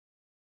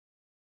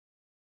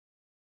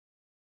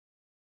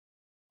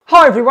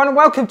Hi everyone and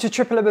welcome to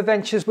Triple M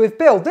Adventures with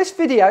Bill. This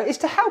video is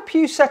to help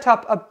you set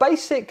up a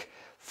basic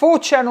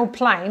 4-channel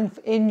plane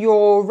in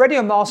your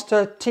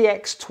RadioMaster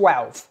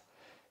TX12.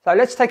 So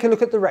let's take a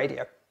look at the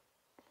radio.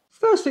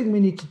 First thing we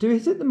need to do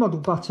is hit the model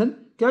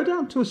button, go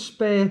down to a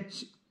spare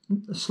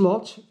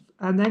slot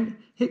and then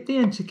hit the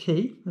enter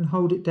key and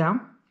hold it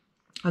down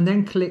and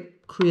then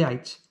click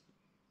create.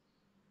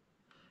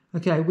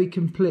 Okay, we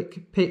can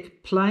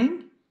pick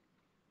plane,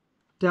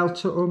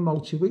 delta or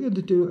multi. We're going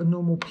to do a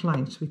normal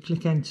plane, so we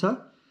click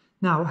enter.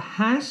 Now,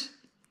 has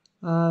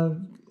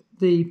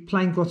the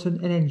plane got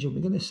an engine?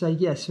 We're going to say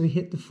yes, so we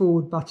hit the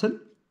forward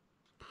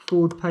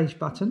page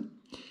button.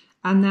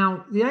 And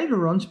now the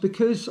ailerons,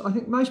 because I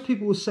think most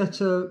people will set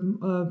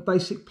a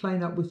basic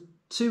plane up with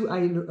two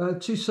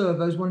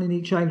servos, one in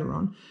each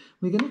aileron.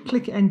 We're going to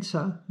click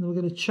enter, and we're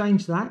going to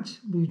change that.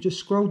 We just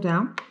scroll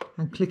down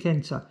and click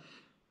enter.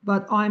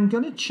 But I'm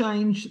going to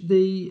change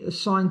the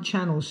assigned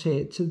channels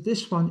here to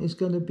this one is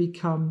going to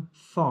become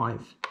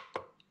 5.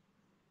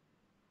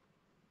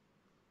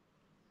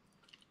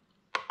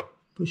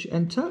 Push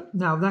enter.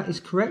 Now that is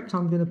correct.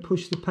 I'm going to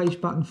push the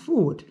page button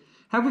forward.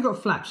 Have we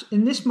got flaps?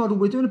 In this model,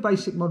 we're doing a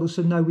basic model,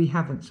 so no, we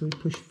haven't. So we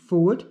push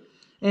forward.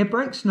 Air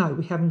brakes? No,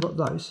 we haven't got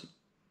those.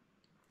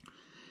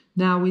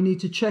 Now we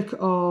need to check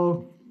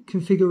our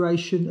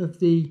configuration of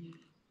the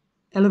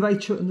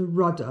elevator and the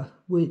rudder,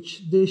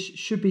 which this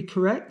should be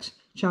correct.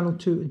 Channel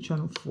 2 and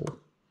channel 4.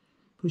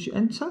 Push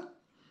enter.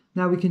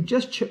 Now we can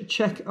just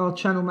check our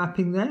channel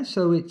mapping there.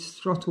 So it's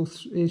throttle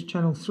is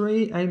channel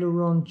 3,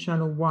 aileron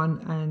channel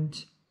 1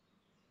 and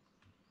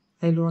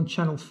aileron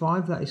channel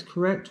 5. That is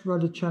correct.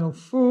 Rudder channel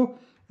 4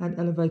 and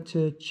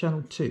elevator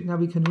channel 2. Now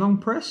we can long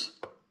press.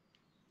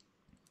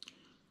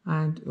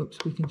 And oops,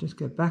 we can just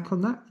go back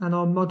on that. And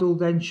our model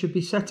then should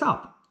be set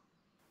up.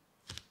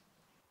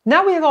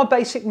 Now we have our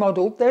basic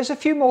model, there's a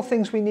few more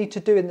things we need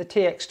to do in the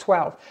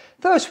TX12.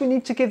 First, we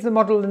need to give the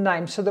model a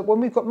name so that when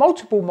we've got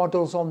multiple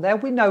models on there,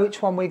 we know which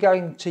one we're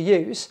going to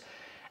use.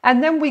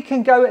 And then we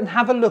can go and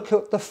have a look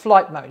at the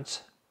flight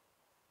modes.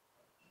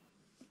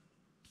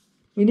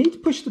 We need to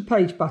push the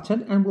page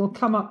button and we'll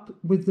come up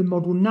with the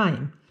model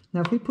name.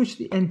 Now if we push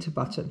the enter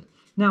button.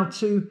 Now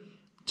to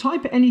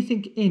type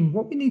anything in,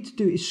 what we need to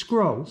do is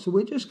scroll. So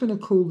we're just going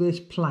to call this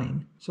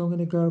plane. So I'm going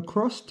to go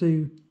across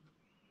to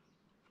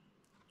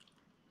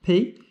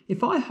P.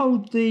 If I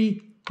hold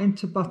the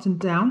enter button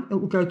down, it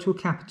will go to a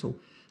capital.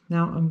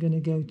 Now I'm going to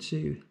go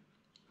to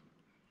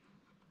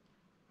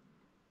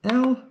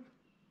L,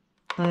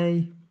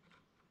 A,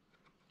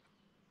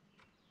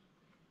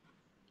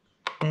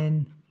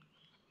 N,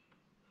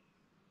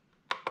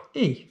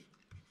 E.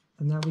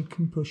 And now we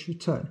can push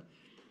return.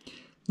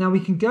 Now we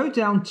can go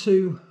down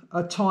to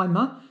a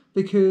timer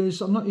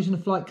because I'm not using a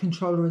flight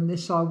controller in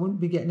this, so I wouldn't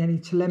be getting any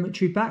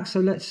telemetry back.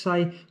 So let's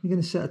say we're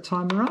going to set a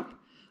timer up.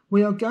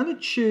 We are going to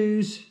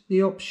choose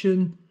the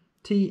option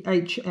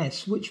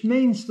THS, which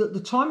means that the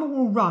timer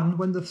will run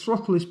when the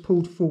throttle is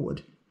pulled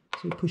forward.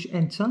 So push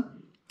enter.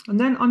 And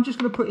then I'm just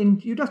going to put in,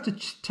 you'd have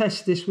to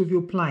test this with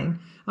your plane.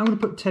 I'm going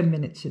to put 10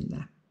 minutes in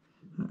there.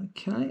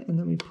 Okay, and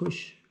then we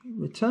push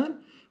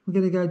return. We're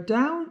going to go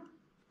down.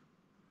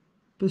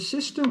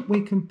 Persistent, we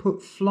can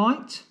put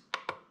flight.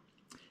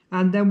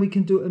 And then we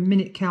can do a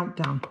minute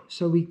countdown.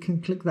 So we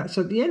can click that.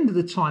 So at the end of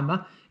the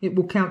timer, it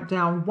will count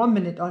down 1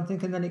 minute, I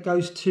think, and then it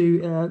goes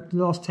to the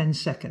last 10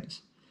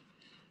 seconds.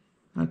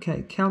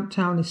 Okay,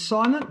 countdown is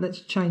silent.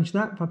 Let's change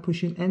that by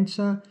pushing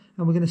enter.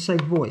 And we're going to say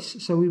voice.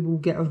 So we will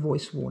get a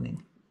voice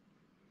warning.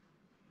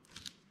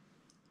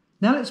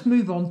 Now let's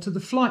move on to the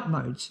flight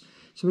modes.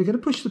 So we're going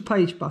to push the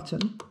page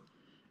button.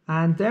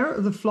 And there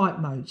are the flight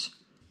modes.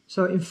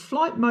 So in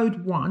flight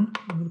mode 1,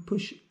 I'm going to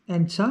push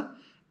enter.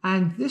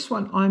 And this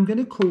one I'm going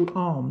to call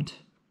armed.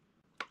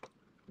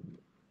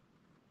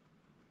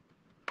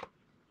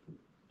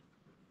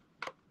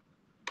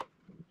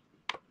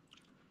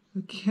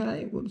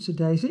 Okay, whoops a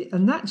daisy.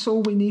 And that's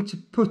all we need to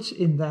put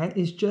in there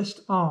is just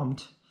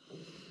armed.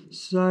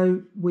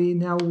 So we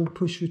now will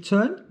push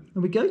return.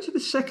 And we go to the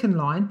second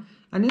line.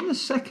 And in the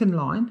second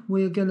line,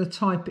 we're going to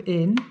type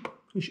in,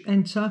 push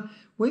enter.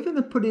 We're going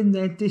to put in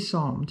there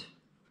disarmed.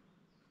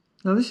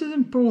 Now this is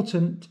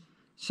important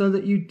so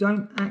that you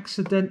don't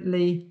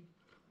accidentally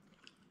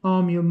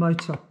arm your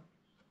motor.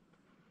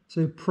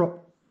 So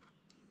prop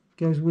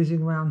goes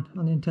whizzing around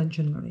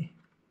unintentionally.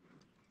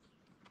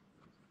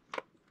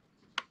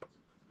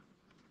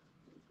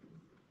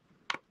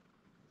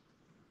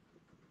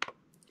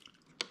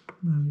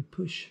 Now we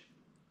push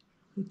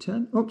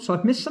return. Oops,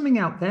 I've missed something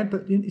out there,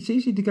 but it's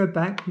easy to go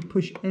back. We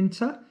push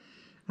enter,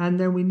 and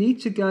then we need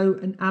to go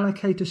and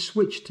allocate a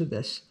switch to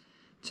this,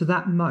 to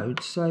that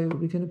mode. So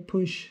we're going to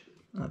push.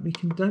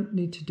 Don't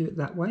need to do it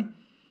that way.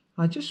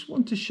 I just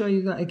want to show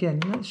you that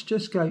again. Let's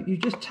just go. You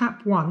just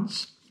tap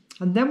once,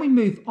 and then we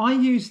move. I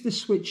use the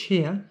switch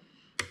here,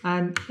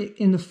 and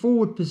in the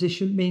forward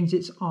position means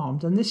it's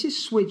armed, and this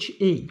is switch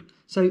E.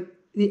 So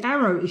the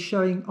arrow is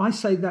showing. I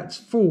say that's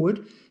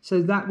forward,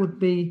 so that would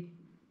be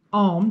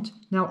armed.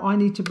 Now I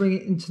need to bring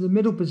it into the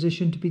middle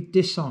position to be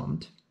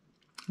disarmed.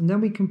 And then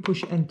we can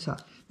push enter.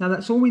 Now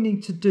that's all we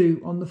need to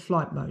do on the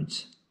flight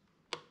modes.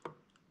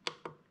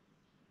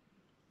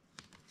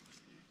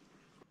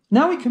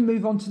 Now we can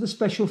move on to the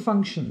special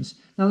functions.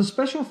 Now the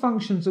special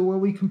functions are where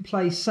we can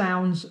play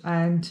sounds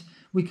and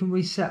we can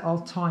reset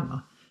our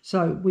timer.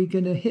 So we're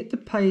going to hit the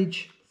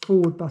page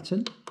forward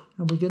button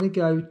and we're going to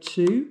go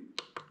to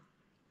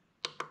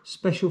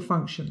special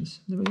functions.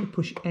 Then we're going to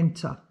push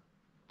enter.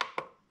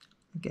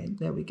 Again,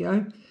 there we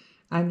go.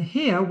 And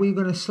here we're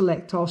going to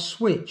select our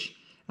switch.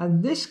 And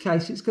in this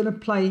case, it's going to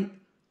play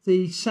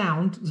the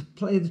sound,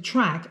 play the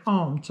track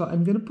armed. So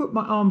I'm going to put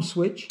my arm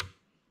switch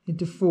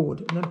into forward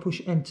and then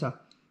push enter.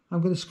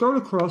 I'm going to scroll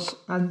across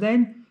and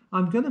then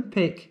I'm going to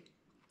pick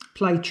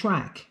play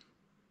track.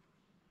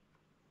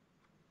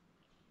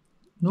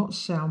 Not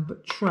sound,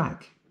 but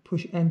track.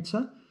 Push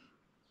enter,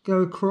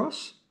 go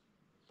across,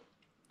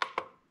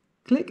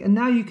 click, and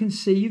now you can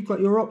see you've got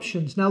your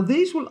options. Now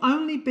these will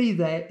only be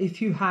there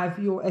if you have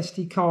your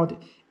SD card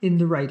in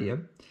the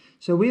radio.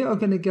 So we are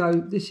going to go,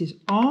 this is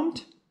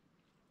armed,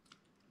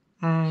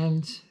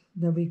 and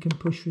then we can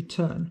push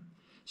return.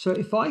 So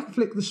if I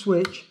flick the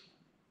switch,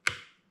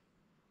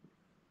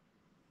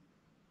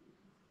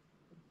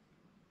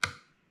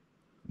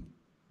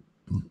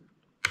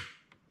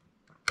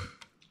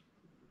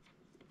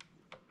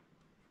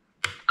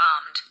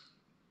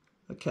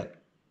 okay.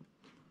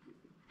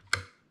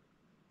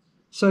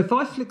 So if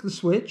I flick the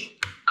switch,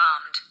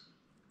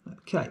 armed.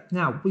 Okay,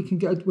 now we can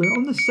go, we're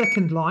on the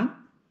second line,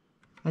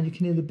 and you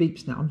can hear the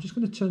beeps now. I'm just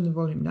going to turn the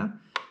volume now,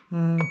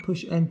 and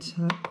push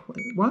enter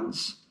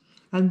once.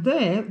 And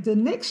there, the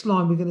next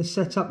line we're going to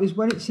set up is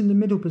when it's in the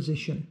middle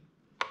position.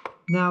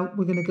 Now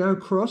we're going to go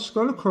across,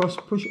 scroll across,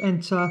 push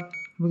enter, and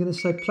we're going to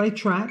say play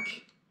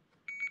track.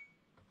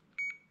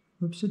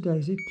 Oops, a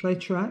daisy, play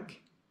track.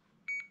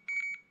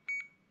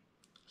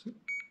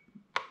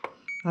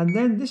 And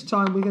then this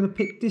time we're going to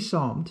pick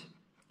disarmed,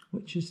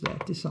 which is there,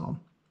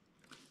 disarm.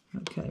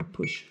 Okay,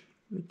 push,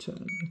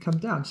 return, and come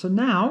down. So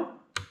now,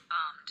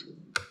 armed,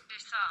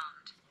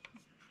 disarmed.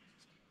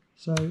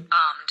 So,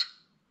 armed,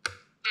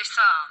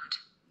 disarmed.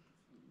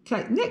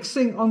 Okay, next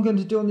thing I'm going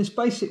to do on this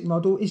basic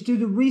model is do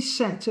the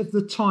reset of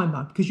the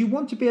timer, because you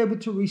want to be able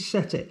to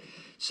reset it.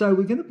 So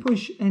we're going to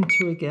push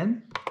enter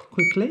again,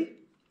 quickly.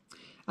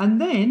 And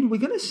then we're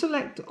going to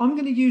select, I'm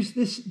going to use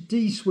this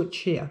D switch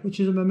here, which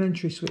is a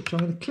momentary switch. I'm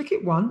going to click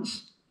it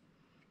once,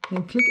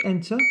 then click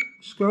enter,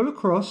 scroll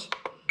across,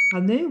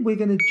 and then we're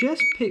going to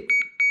just pick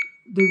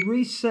the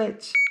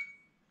reset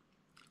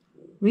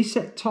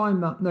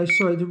timer, no,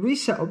 sorry, the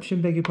reset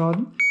option, beg your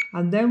pardon,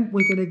 and then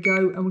we're going to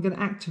go and we're going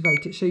to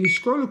activate it. So you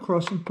scroll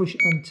across and push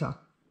enter.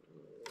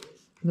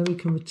 And then we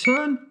can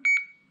return.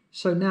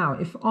 So now,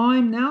 if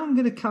I'm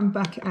going to come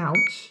back out,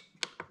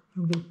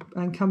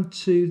 and come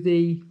to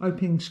the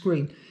opening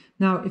screen.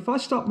 Now, if I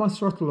start my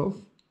throttle off,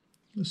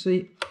 you'll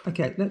see,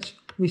 okay, let's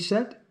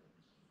reset.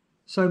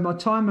 So my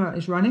timer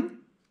is running.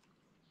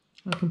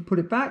 I can put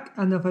it back,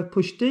 and if I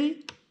push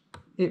D,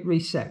 it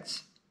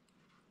resets.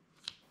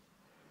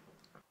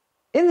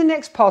 In the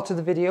next part of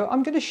the video,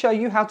 I'm going to show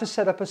you how to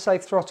set up a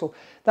safe throttle.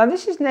 Now,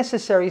 this is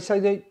necessary so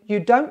that you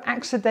don't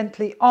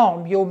accidentally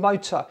arm your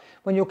motor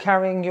when you're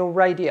carrying your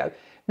radio.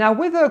 Now,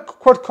 with a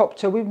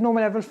quadcopter, we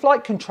normally have a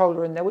flight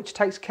controller in there which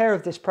takes care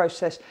of this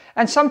process,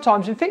 and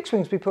sometimes in fixed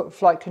wings we put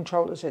flight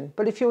controllers in.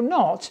 But if you're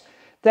not,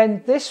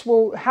 then this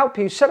will help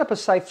you set up a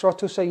safe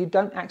throttle so you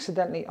don't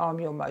accidentally arm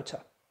your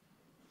motor.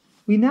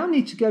 We now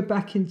need to go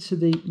back into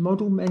the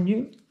model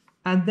menu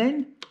and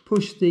then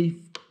push the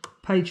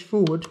page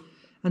forward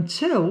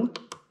until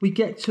we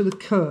get to the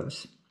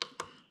curves.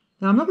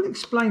 Now, I'm not going to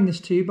explain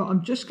this to you, but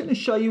I'm just going to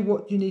show you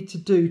what you need to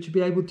do to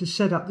be able to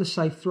set up the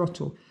safe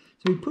throttle.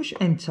 So we push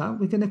enter,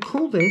 we're going to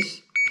call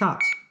this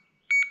cut.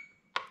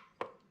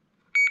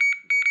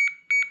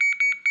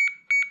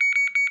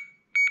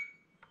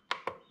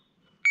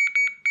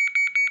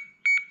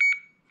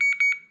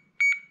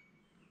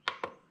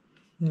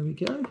 There we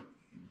go.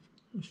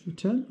 Let's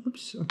return.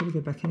 Oops, I've got to go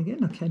back in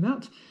again. I came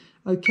out.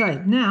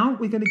 Okay, now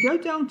we're going to go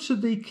down to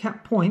the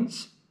cap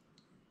points,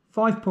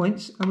 5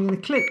 points, and we're going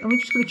to click, and we're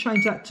just going to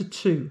change that to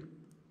 2.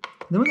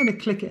 And then we're going to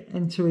click it,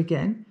 enter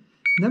again.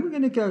 And then we're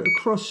going to go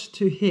across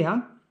to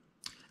here.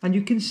 And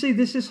you can see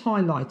this is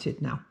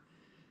highlighted now.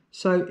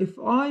 So if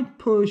I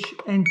push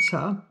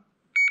enter,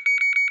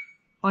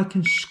 I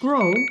can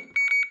scroll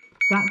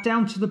that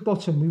down to the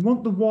bottom. We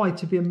want the Y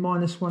to be a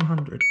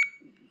 -100.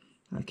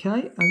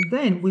 Okay, and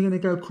then we're going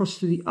to go across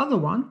to the other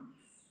one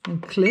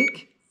and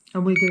click,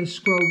 and we're going to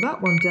scroll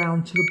that one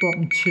down to the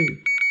bottom 2.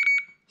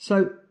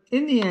 So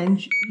in the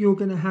end, you're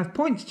going to have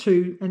points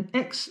 2 and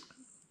X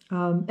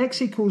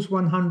equals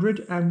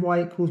 100 and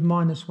Y equals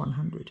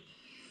 -100.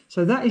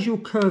 So that is your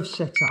curve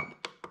setup.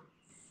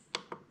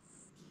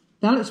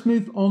 Now let's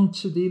move on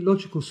to the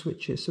logical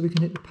switches. So we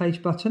can hit the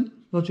page button,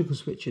 logical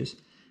switches.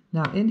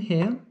 Now in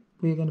here,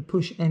 we're going to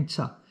push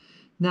enter.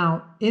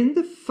 Now in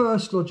the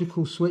first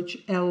logical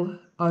switch,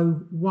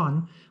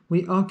 L01,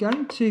 we are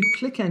going to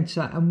click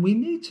enter, and we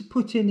need to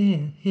put in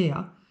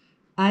here,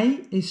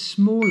 A is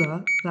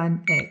smaller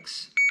than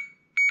X.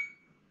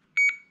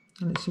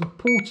 And it's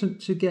important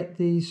to get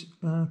these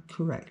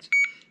correct.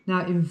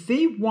 Now in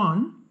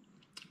V1,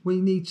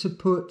 we need to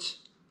put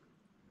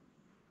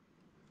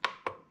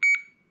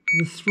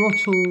the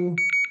throttle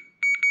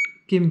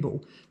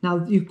gimbal.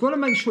 Now you've got to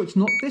make sure it's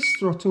not this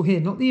throttle here,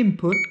 not the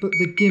input, but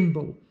the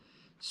gimbal.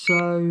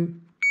 So,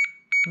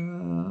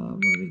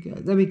 where we go?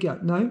 There we go.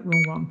 No,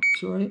 wrong one.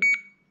 Sorry.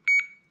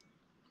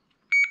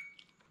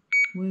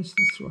 Where's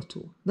the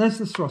throttle? There's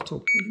the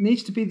throttle. It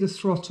needs to be the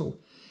throttle.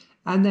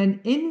 And then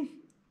in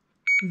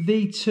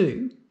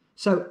V2,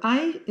 so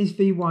A is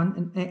V1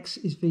 and X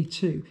is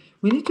V2.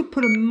 We need to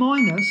put a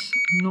minus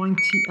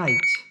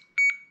 98.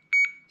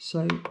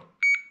 So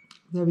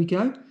there we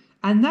go.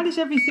 And that is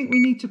everything we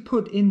need to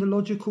put in the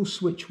logical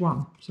switch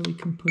 1. So we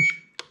can push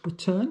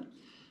return.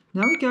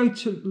 Now we go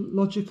to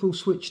logical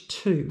switch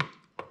 2.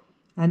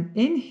 And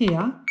in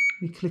here,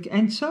 we click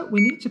enter.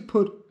 We need to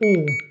put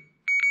all.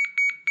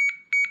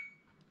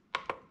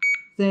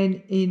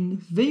 Then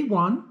in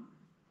V1,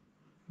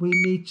 we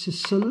need to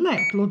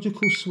select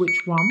logical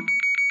switch 1.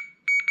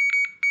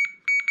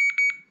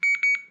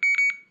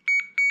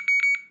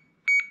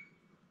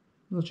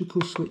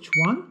 Logical switch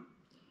 1.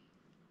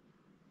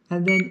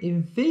 And then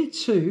in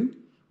V2,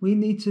 we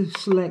need to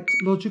select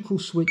logical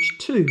switch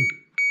 2.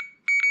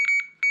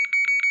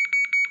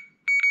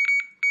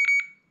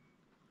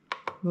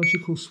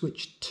 Logical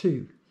switch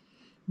 2.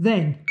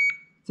 Then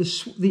the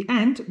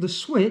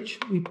switch,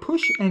 we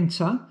push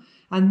enter,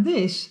 and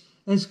this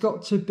has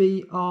got to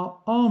be our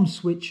arm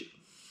switch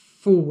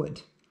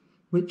forward,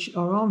 which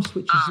our arm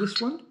switch is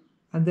this one.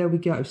 And there we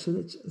go. So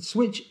let's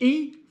switch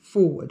E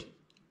forward.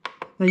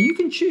 Now you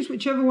can choose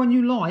whichever one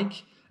you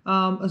like,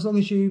 as long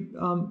as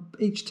you,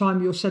 each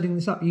time you're setting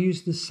this up, you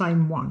use the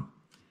same one.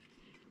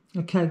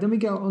 Okay, then we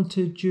go on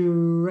to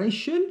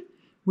duration,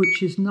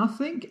 which is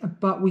nothing,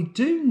 but we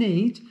do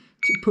need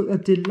to put a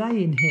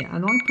delay in here.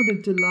 And I put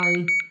a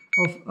delay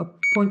of a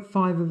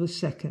 0.5 of a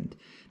second.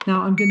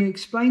 Now I'm going to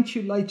explain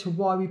to you later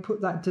why we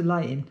put that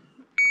delay in,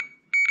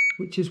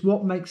 which is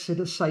what makes it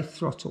a safe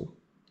throttle.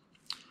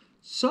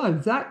 So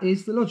that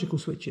is the logical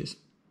switches.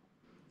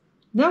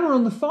 Now we're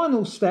on the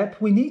final step.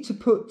 We need to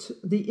put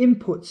the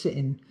inputs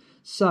in.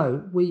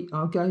 So we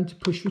are going to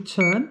push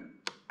return,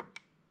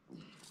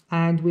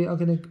 and we are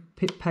going to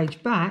pick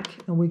page back,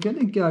 and we're going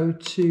to go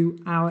to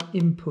our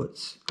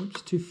inputs.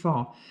 Oops, too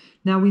far.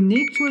 Now we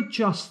need to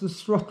adjust the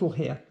throttle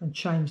here and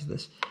change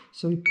this.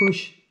 So we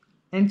push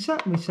enter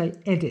and we say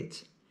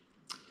edit.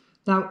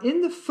 Now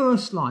in the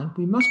first line,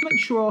 we must make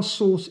sure our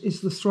source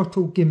is the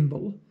throttle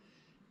gimbal.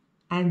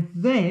 And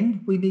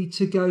then we need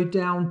to go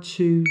down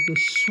to the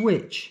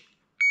switch,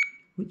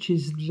 which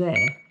is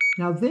there.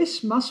 Now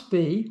this must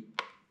be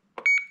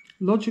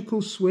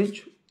logical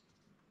switch.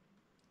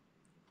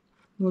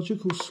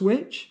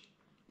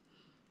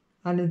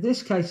 And in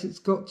this case, it's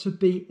got to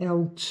be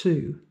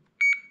L2.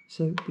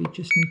 So we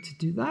just need to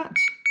do that.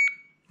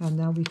 And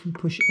now we can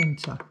push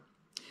enter.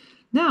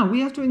 Now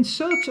we have to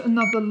insert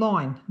another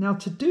line. Now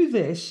to do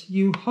this,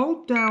 you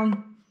hold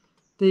down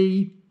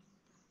the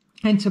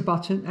enter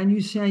button and you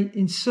say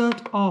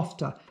insert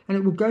after, and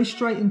it will go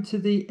straight into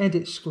the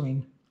edit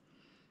screen.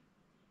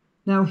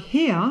 Now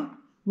here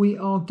we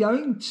are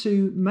going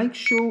to make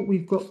sure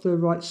we've got the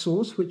right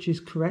source, which is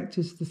correct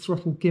as the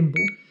throttle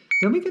gimbal.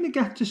 Then we're going to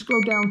have to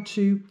scroll down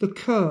to the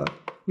curve.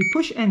 We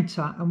push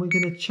enter and we're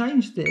going to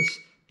change this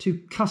to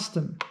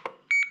custom.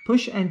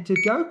 Push enter,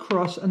 go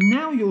across, and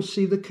now you'll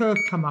see the curve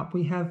come up.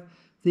 We have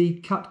the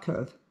cut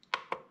curve.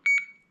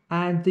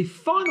 And the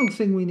final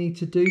thing we need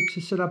to do to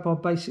set up our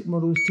basic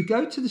model is to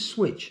go to the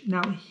switch.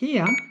 Now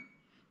here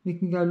we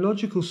can go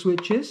logical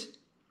switches.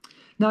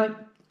 Now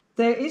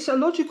there is a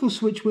logical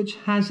switch which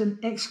has an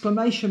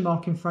exclamation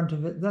mark in front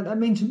of it. That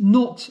means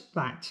not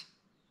that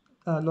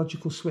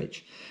logical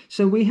switch.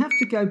 So we have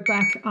to go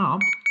back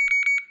up,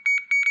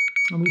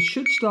 and we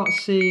should start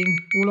seeing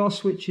all our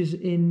switches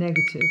in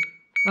negative.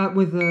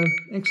 With an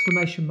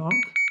exclamation mark,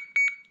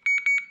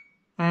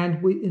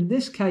 and in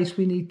this case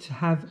we need to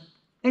have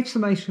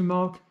exclamation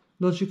mark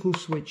logical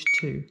switch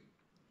 2.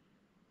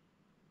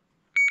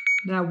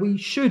 Now we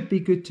should be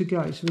good to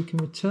go, so we can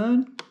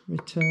return.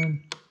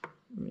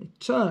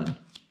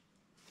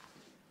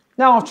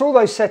 Now after all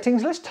those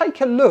settings, let's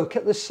take a look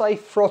at the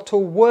safe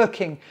throttle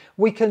working.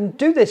 We can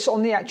do this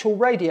on the actual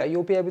radio.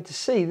 You'll be able to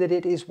see that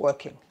it is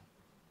working.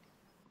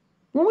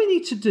 What we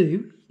need to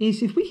do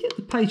is, if we hit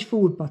the page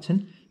forward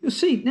button, you'll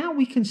see now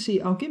we can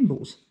see our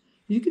gimbals.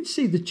 You can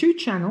see the 2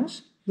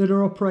 channels that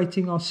are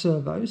operating our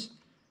servos,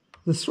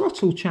 the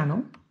throttle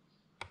channel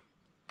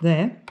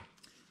there,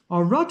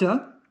 our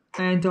rudder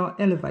and our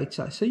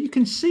elevator. So you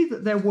can see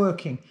that they're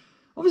working.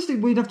 Obviously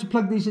we'd have to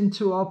plug these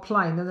into our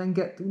plane and then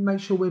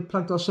make sure we've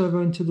plugged our servo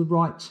into the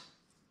right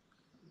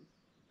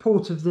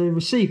port of the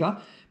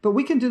receiver, but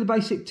we can do the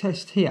basic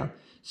test here.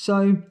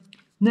 So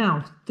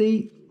now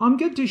I'm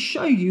going to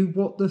show you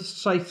what the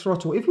safe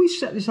throttle, if we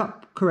set this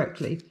up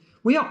correctly,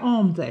 we are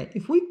armed there.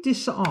 If we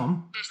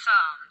disarmed,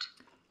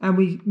 and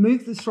we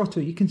move the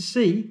throttle, you can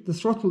see the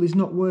throttle is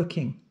not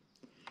working.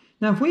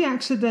 Now if we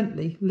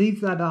accidentally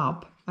leave that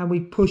up and we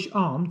push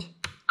armed,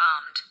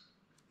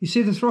 You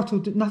see the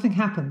throttle, nothing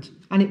happened,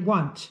 and it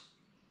won't.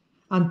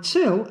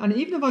 Until, and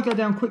even if I go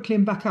down quickly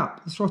and back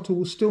up, the throttle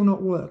will still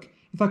not work.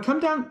 If I come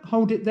down,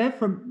 hold it there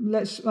for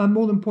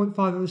more than 0.5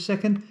 of a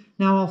second,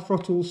 now our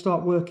throttle will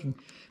start working.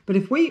 But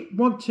if we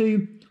want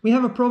to, we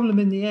have a problem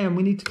in the air and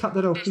we need to cut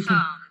that off,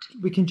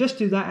 we can just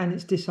do that and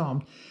it's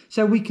disarmed.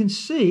 So we can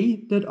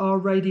see that our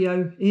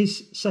radio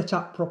is set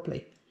up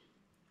properly.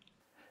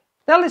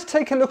 Now let's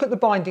take a look at the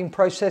binding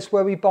process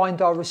where we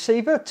bind our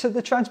receiver to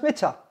the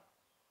transmitter.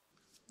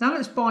 Now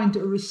let's bind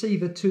a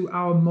receiver to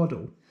our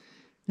model.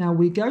 Now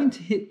we're going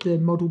to hit the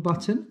model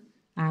button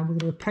and we're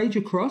going to page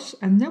across,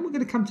 and then we're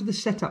going to come to the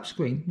setup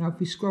screen. Now if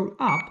we scroll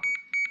up,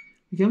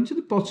 we go to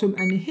the bottom,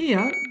 and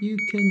here you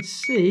can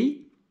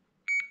see,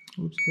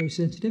 oops, very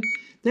sensitive,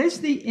 there's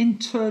the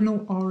internal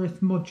RF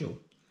module.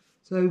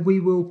 So we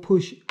will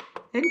push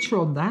enter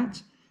on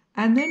that,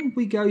 and then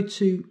we go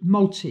to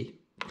multi,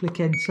 click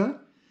enter,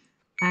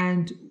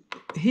 and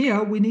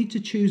here we need to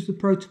choose the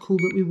protocol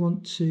that we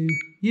want to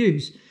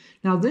use.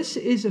 Now this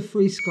is a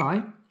free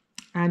sky,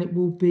 and it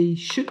will be,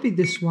 should be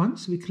this one.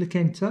 So we click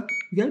enter,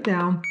 we go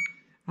down,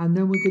 and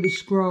then we're going to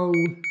scroll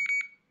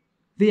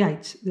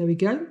V8. There we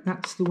go.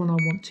 That's the one I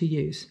want to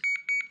use.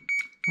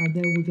 And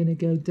then we're going to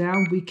go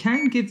down. We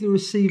can give the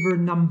receiver a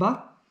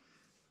number,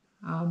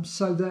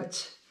 so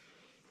that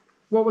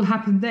what will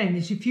happen then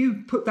is if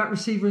you put that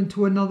receiver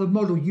into another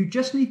model, you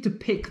just need to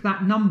pick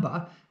that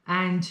number,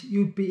 and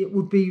it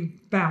would be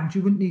bound.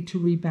 You wouldn't need to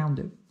rebind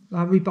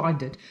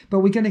it. But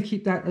we're going to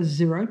keep that as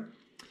 0.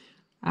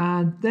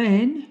 And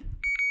then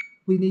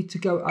we need to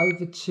go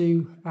over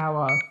to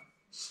our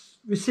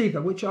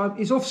receiver, which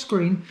is off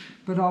screen,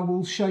 but I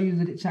will show you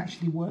that it's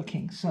actually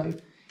working. So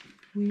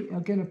we are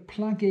going to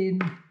plug in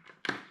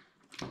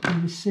the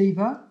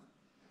receiver.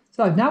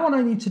 So now what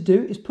I need to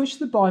do is push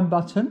the bind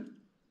button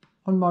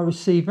on my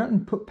receiver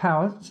and put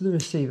power to the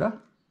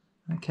receiver.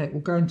 Okay,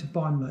 we'll go into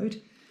bind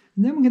mode.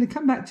 And then we're going to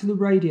come back to the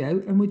radio,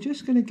 and we're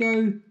just going to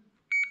go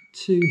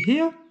to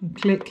here and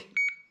click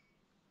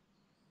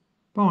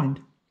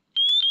bind.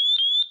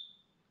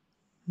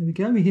 There we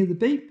go, we hear the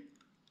beep.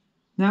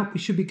 Now we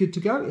should be good to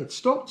go. It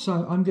stopped,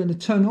 so I'm going to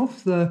turn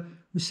off the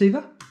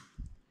receiver,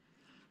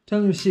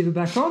 turn the receiver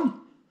back on,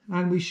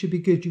 and we should be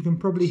good. You can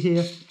probably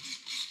hear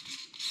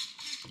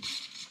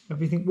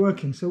everything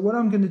working. So what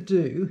I'm going to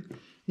do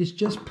is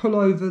just pull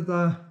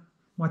over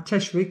my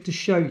test rig to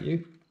show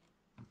you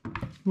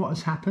what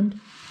has happened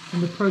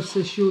and the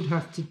process you'd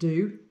have to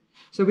do.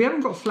 So we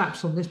haven't got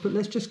flaps on this, but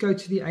let's just go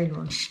to the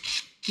aileron.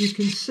 You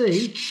can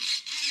see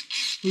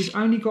we've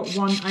only got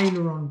one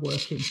aileron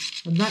working,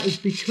 and that is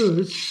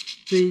because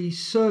the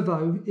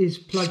servo is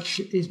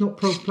not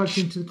plugged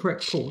into the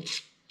correct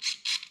port.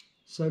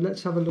 So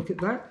let's have a look at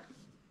that.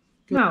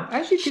 Now,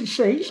 as you can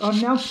see,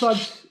 I've now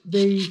plugged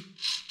the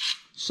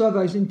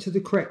servos into the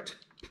correct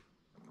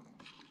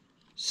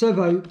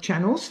servo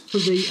channels for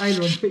the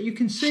ailerons, but you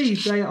can see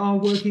they are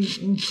working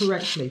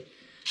incorrectly.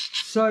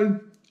 So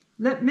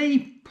let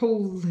me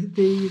pull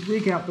the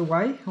rig out the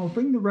way. I'll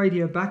bring the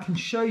radio back and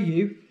show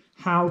you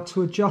how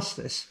to adjust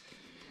this.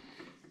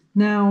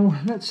 Now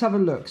let's have a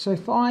look. So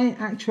if I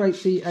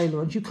actuate the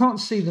ailerons, you can't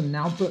see them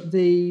now, but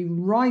the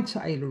right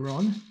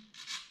aileron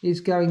is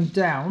going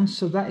down,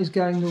 so that is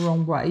going the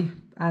wrong way,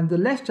 and the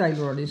left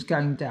aileron is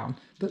going down,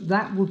 but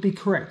that would be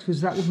correct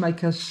because that would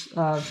make us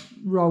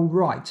roll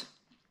right.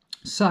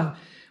 So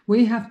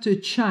we have to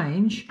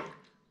change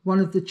one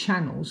of the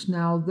channels.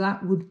 Now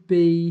that would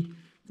be,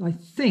 I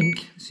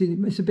think, see,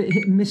 it's a bit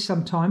hit and miss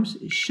sometimes.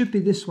 It should be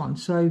this one.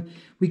 So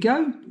we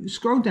go,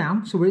 scroll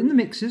down. So we're in the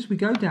mixers, we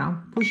go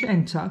down, push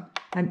enter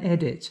and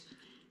edit.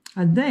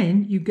 And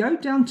then you go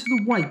down to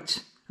the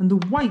weight. And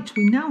the weight,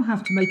 we now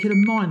have to make it a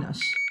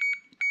minus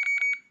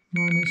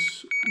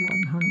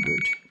 100.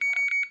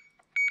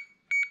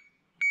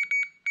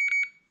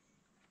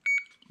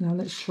 Now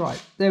let's try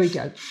it. There we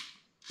go.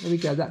 There we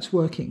go, that's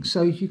working.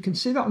 So you can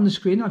see that on the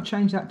screen. I'll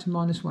change that to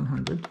minus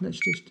 100. Let's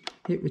just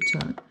hit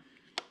return.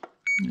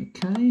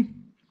 Okay,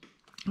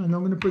 and I'm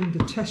going to bring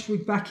the test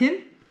rig back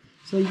in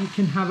so you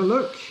can have a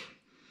look.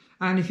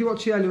 And if you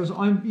watch the ailerons,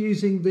 I'm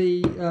using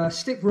the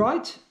stick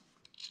right.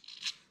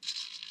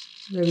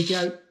 There we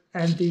go.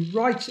 And the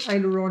right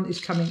aileron is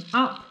coming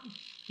up,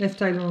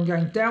 left aileron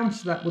going down,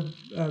 so that would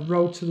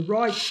roll to the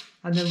right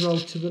and then roll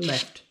to the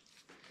left.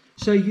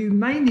 So you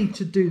may need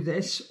to do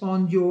this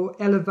on your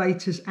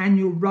elevators and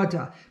your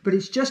rudder, but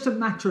it's just a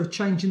matter of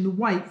changing the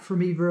weight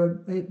from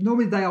either,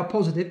 normally they are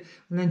positive,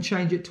 and then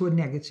change it to a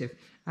negative.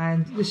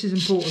 And this is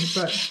important,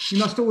 but you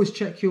must always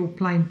check your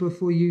plane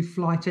before you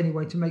fly it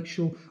anyway to make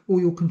sure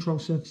all your control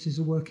surfaces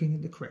are working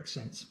in the correct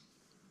sense.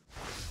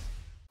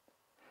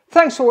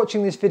 Thanks for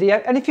watching this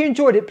video, and if you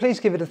enjoyed it, please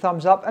give it a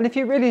thumbs up, and if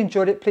you really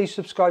enjoyed it, please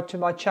subscribe to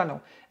my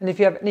channel. And if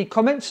you have any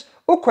comments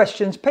or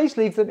questions, please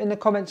leave them in the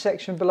comment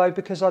section below,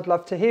 because I'd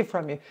love to hear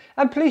from you.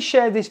 And please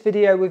share this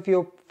video with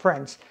your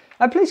friends.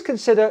 And please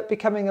consider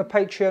becoming a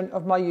Patreon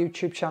of my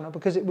YouTube channel,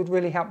 because it would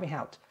really help me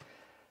out.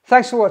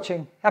 Thanks for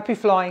watching. Happy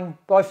flying.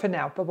 Bye for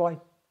now.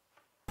 Bye-bye.